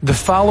The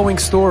following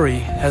story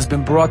has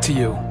been brought to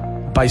you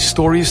by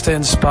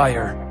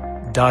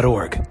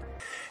StoriesToInspire.org.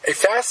 A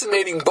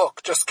fascinating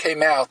book just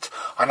came out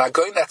on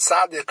Agoin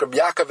Tzaddik Rabbi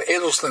Yaakov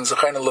Edelstein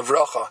Zechariah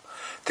Livrocha,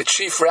 the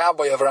chief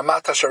rabbi of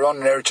Ramat HaSharon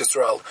in Eretz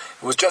Yisrael.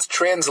 It was just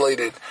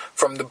translated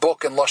from the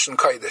book in Lashon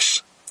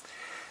Kodesh.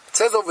 It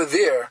says over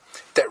there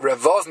that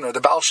Rav Vosner, the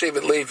Baal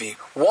Shevet Levi,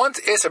 once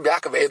asked Rabbi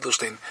Yaakov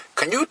Edelstein,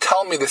 "Can you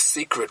tell me the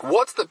secret?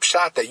 What's the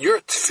pshat that your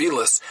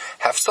tefillas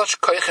have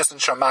such koiches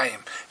and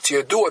shamayim? To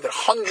your dua that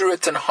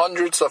hundreds and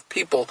hundreds of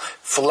people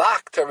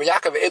flock to Rabbi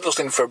Yaakov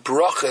Edelstein for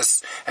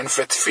brachas and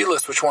for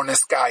tefillas which were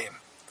niskayim."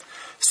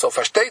 So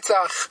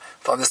Fashteitzach,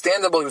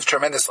 understandable, he was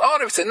tremendous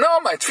honor. He said, "No,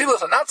 my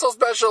tefillas are not so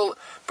special."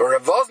 But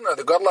Rav Vosner,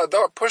 the Gadol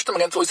Hador, pushed him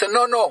against it. He said,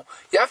 No,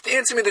 you have to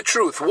answer me the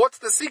truth. What's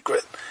the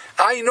secret?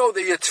 I know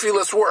that your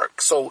tefillas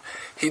work." So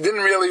he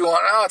didn't really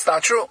want, it's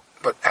not true.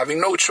 But having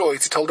no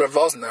choice, he told Rav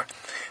Vosner,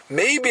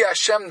 "Maybe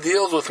Hashem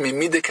deals with me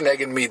midah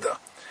k'neged midah.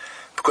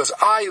 Because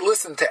I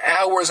listen to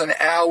hours and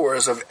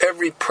hours of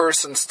every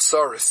person's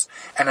tsaris,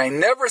 and I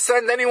never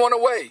send anyone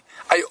away.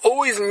 I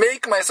always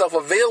make myself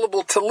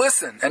available to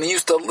listen." And he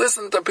used to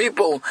listen to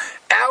people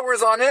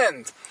hours on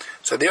end.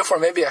 So therefore,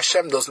 maybe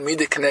Hashem does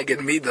midah k'neged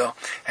midah,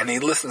 and he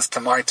listens to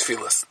my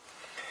tefillas.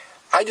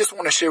 I just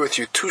want to share with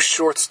you two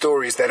short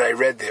stories that I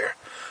read there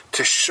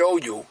to show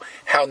you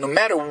how no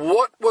matter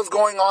what was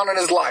going on in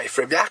his life,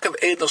 Rabbi Yaakov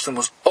Edelstein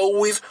was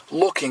always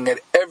looking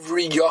at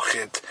every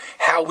yochid,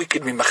 how we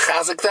could be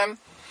mechazik them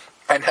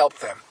and help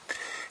them.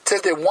 It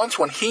says that once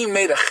when he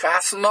made a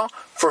chasana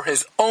for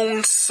his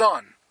own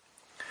son,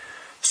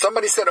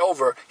 somebody said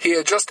over, he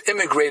had just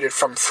immigrated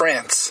from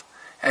France,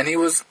 and he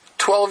was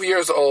 12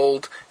 years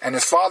old, and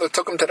his father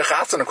took him to the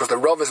chasana because the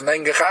Rav is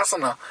making a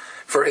chasana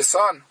for his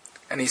son.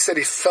 And he said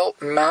he felt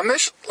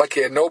mamish, like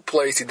he had no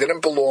place, he didn't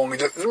belong, he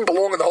didn't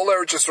belong in the whole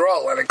Eretz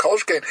Yisrael. And in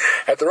Kolshkein,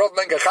 at the Rav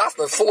Menga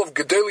Chasna, it's full of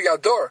Gedolei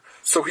Hador.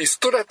 So he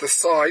stood at the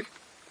side,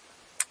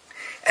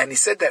 and he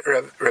said that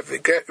Rav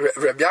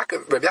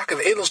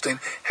Yaakov Edelstein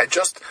had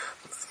just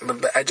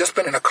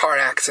been in a car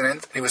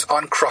accident. He was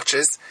on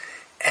crutches,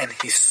 and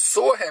he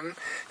saw him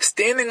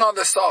standing on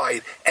the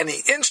side, and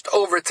he inched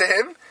over to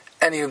him,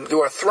 and there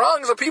were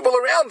throngs of people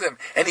around him,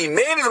 and he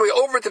made his way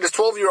over to this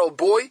 12-year-old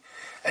boy,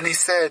 and he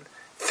said,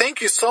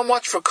 "Thank you so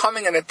much for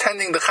coming and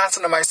attending the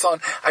chasana of my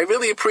son. I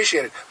really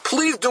appreciate it.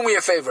 Please do me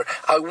a favor.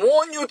 I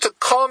want you to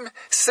come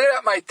sit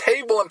at my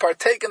table and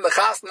partake in the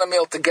chasana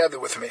meal together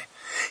with me."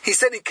 He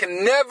said he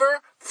can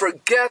never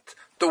forget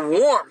the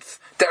warmth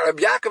that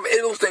Rabbi Yaakov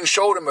Edelstein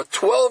showed him, a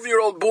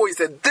 12-year-old boy. He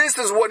said this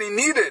is what he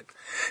needed.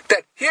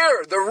 That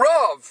here, the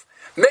Rav,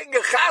 making a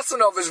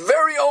chasana of his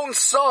very own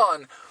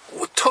son,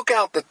 took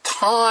out the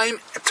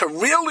time to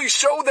really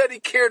show that he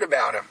cared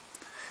about him.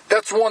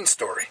 That's one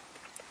story.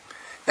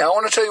 Now I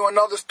want to tell you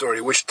another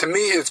story, which to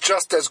me is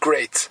just as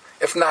great,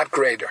 if not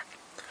greater.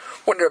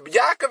 When Rabbi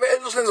Yaakov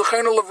Edelstein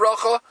Zechariah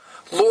Livrocha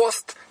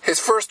lost his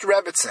first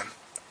Rebbetzin,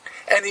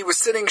 and he was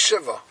sitting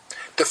Shiva,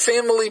 the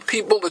family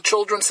people, the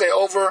children say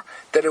over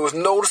that it was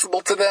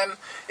noticeable to them.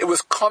 It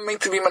was coming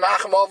to be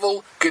Menachem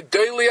Ovel,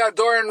 Gedolei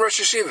Hador and Rosh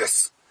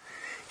Yeshivas.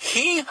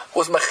 He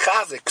was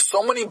mechazik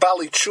so many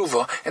Bali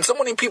Tshuva, and so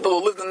many people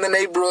who lived in the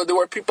neighborhood. There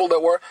were people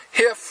that were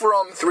half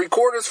from,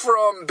 3/4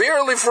 from,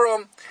 barely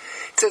from.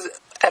 It says,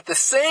 at the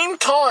same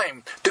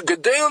time, the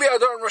Gedolei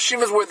Hador and Rosh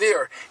Yeshivas were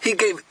there. He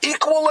gave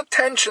equal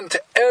attention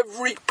to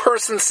every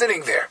person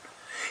sitting there.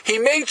 He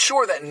made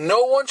sure that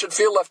no one should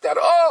feel left out.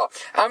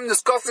 I'm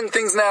discussing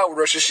things now with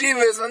Rosh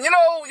Yeshivas, and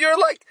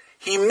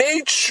he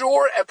made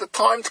sure at the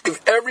time to give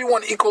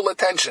everyone equal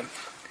attention.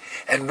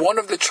 And one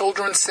of the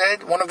children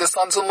said, one of the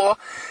sons-in-law,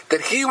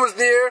 that he was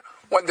there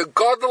when the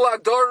Gadol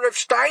Hador Rav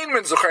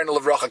Steinman Zechariah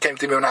Livrocha came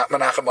to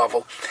Menachem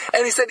Ovel.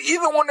 And he said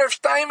even when Rav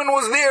Steinman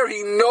was there,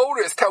 he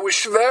noticed how his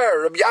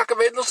shver, Rabbi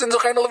Yaakov Edelstein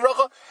Zechariah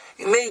Livrocha,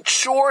 he made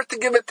sure to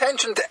give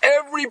attention to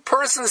every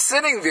person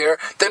sitting there,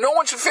 that no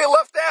one should feel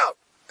left out.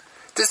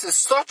 This is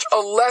such a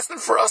lesson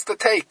for us to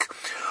take.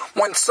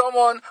 When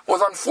someone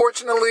was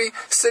unfortunately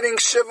sitting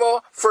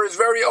Shiva for his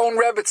very own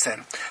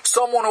Rebbetzin,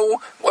 someone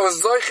who was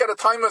Zoich at a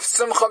time of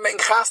Simcha making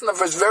chasna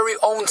for his very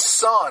own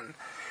son,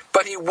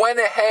 but he went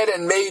ahead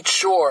and made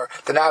sure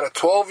that not a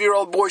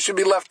 12-year-old boy should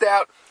be left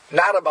out,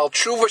 not a Baal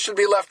Tshuva should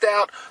be left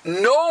out.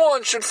 No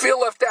one should feel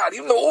left out.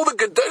 Even though all the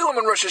Gedolim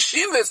and Rosh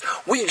Yeshivas,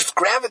 we just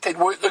gravitate.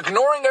 We're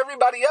ignoring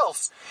everybody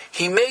else.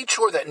 He made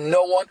sure that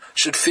no one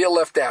should feel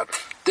left out.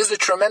 This is a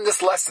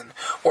tremendous lesson.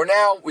 We're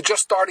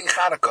just starting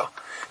Hanukkah.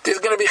 There's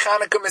going to be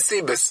Hanukkah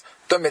Mesibas.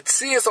 The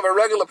metzias of a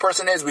regular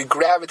person is we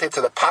gravitate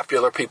to the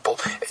popular people.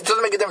 It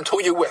doesn't make a difference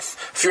who you're with.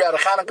 If you're at a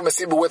Hanukkah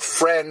Mesiba with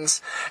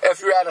friends, if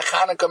you're at a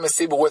Hanukkah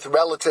Mesiba with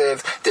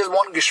relatives, there's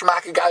one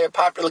geschmacky guy, a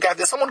popular guy,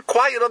 there's someone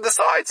quiet on the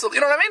side. So, you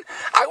know what I mean?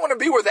 I want to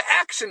be where the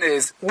action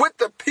is, with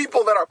the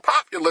people that are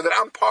popular, that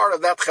I'm part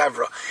of that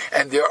chevra.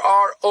 And there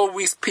are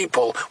always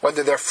people,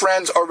 whether they're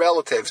friends or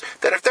relatives,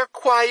 that if they're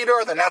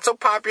quieter, they're not so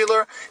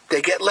popular,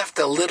 they get left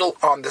a little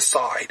on the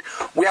side.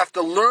 We have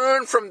to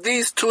learn from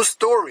these two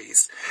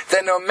stories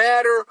that no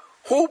matter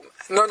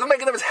doesn't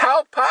make a difference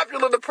how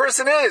popular the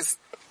person is.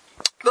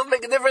 It doesn't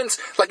make a difference.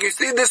 Like you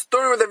see this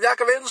story with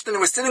Yaakov Edelstein, he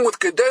was sitting with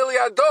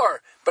Gedolei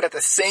Adar, but at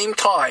the same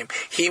time,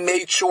 he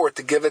made sure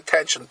to give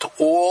attention to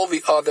all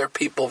the other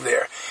people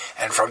there.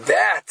 And from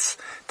that,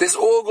 this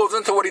all goes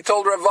into what he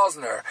told Rav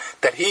Wosner,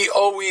 that he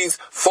always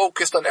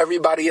focused on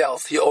everybody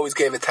else. He always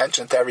gave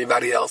attention to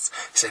everybody else.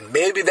 He said,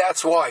 maybe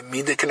that's why,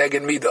 Mida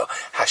Keneged Mida,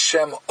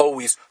 Hashem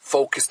always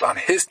focused on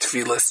his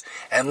tefillas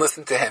and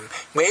listened to him.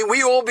 May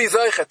we all be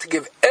zeicha to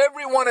give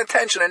everyone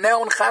attention, and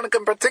now in Chanukah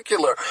in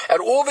particular,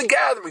 at all the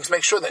gatherings,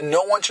 make sure that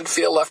no one should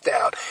feel left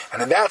out.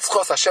 And in that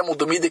schos, Hashem will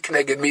do Mida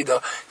Keneged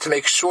Mida to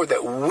make sure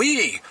that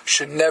we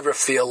should never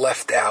feel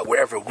left out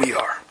wherever we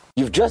are.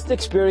 You've just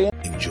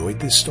experienced. Enjoyed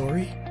this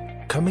story?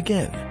 Come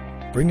again.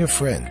 Bring a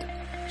friend.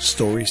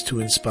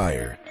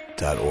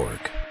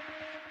 StoriesToInspire.org